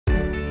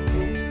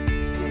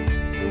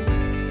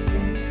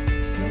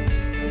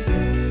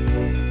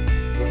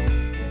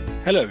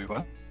Hello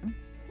everyone,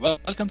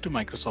 welcome to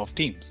Microsoft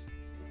Teams.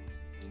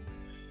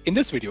 In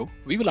this video,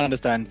 we will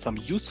understand some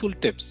useful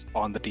tips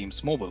on the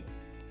Teams mobile.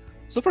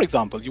 So for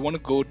example, you want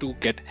to go to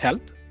Get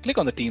Help, click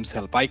on the Teams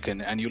Help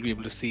icon and you'll be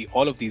able to see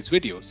all of these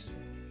videos.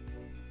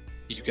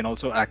 You can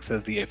also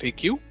access the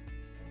FAQ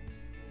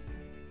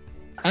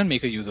and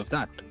make a use of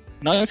that.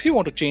 Now, if you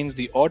want to change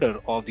the order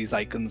of these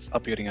icons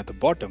appearing at the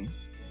bottom,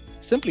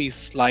 simply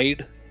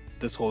slide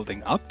this whole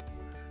thing up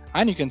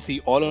and you can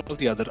see all of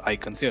the other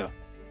icons here.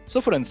 So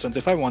for instance,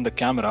 if I want the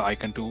camera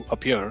icon to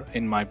appear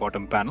in my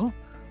bottom panel,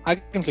 I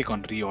can click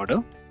on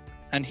reorder.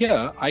 And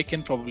here I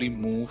can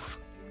probably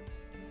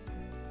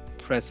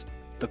press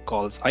the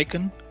calls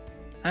icon,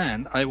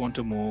 and I want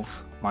to move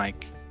my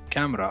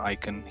camera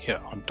icon here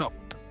on top.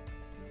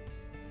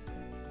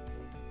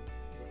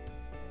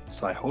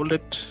 So I hold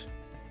it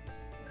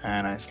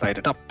and I slide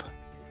it up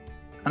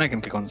and I can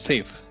click on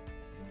save.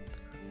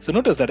 So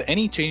notice that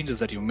any changes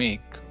that you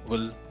make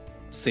will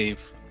save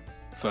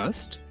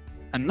first.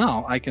 And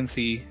now I can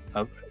see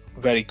a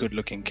very good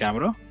looking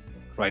camera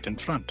right in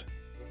front.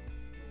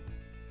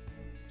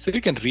 So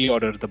you can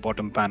reorder the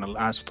bottom panel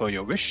as per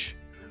your wish.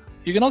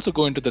 You can also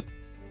go into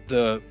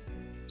the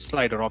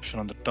slider option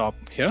on the top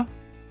here,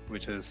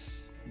 which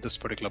is this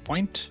particular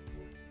point.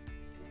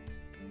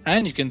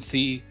 And you can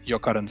see your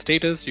current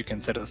status. You can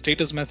set a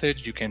status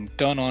message. You can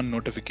turn on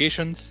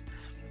notifications.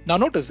 Now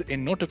notice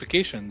in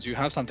notifications, you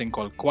have something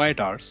called quiet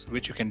hours,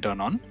 which you can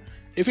turn on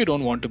if you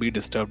don't want to be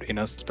disturbed in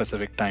a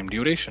specific time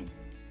duration.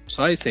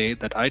 So I say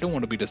that I don't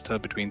want to be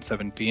disturbed between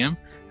 7 p.m.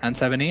 and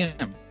 7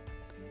 a.m.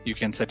 You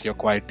can set your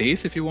quiet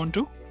days if you want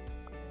to.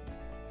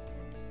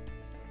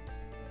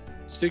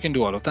 So you can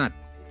do all of that.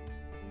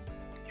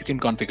 You can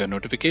configure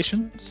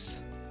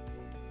notifications.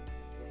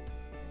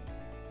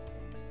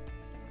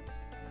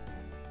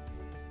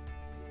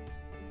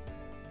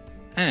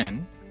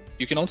 And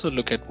you can also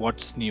look at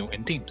what's new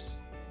in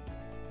Teams.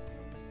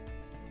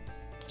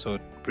 So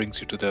it brings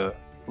you to the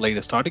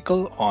latest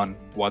article on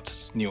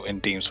what's new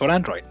in Teams for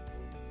Android.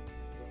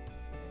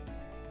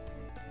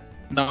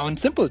 Now in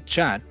simple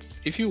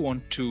chats, if you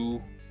want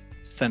to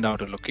send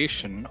out a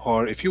location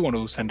or if you want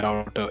to send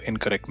out an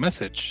incorrect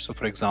message, so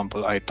for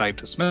example, I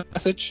typed this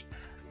message.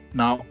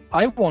 Now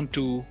I want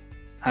to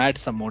add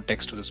some more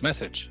text to this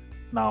message.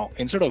 Now,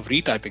 instead of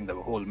retyping the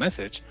whole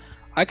message,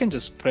 I can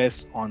just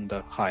press on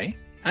the hi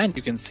and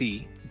you can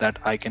see that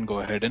I can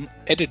go ahead and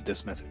edit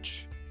this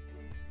message.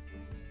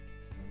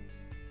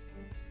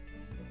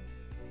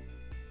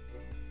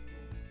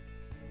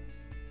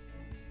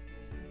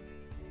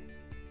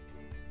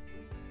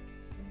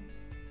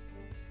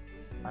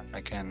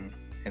 I can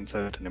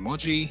insert an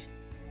emoji.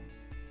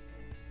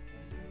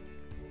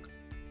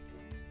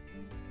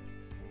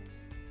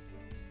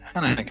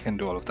 And I can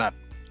do all of that.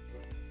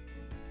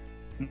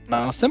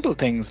 Now, simple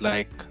things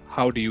like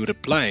how do you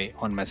reply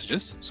on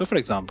messages? So for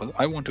example,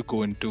 I want to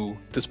go into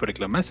this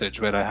particular message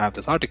where I have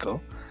this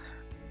article.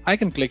 I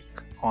can click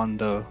on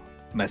the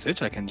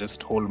message. I can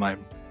just hold my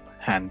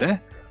hand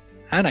there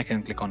and I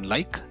can click on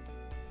like.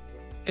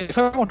 If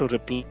I want to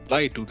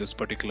reply to this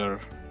particular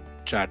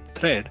chat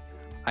thread,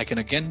 I can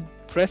again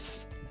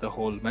press the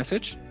whole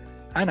message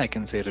and I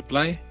can say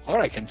reply,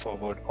 or I can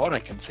forward, or I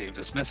can save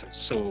this message.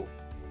 So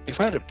if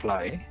I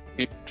reply,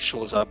 it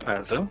shows up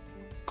as a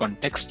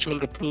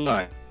contextual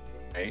reply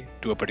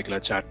to a particular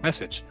chat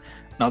message.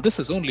 Now this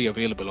is only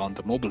available on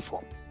the mobile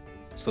phone.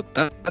 So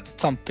that's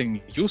something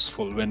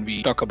useful when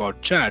we talk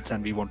about chats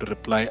and we want to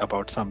reply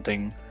about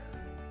something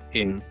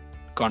in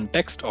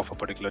context of a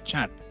particular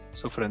chat.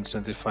 So for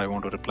instance, if I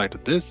want to reply to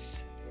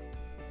this,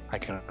 I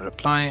can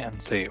reply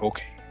and say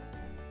okay.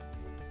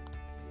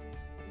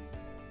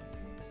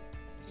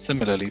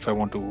 Similarly, if I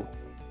want to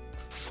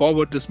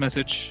forward this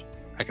message,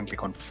 I can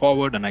click on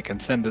forward and I can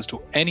send this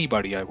to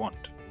anybody I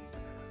want.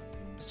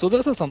 So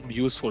those are some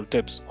useful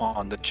tips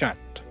on the chat.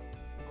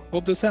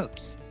 Hope this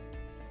helps.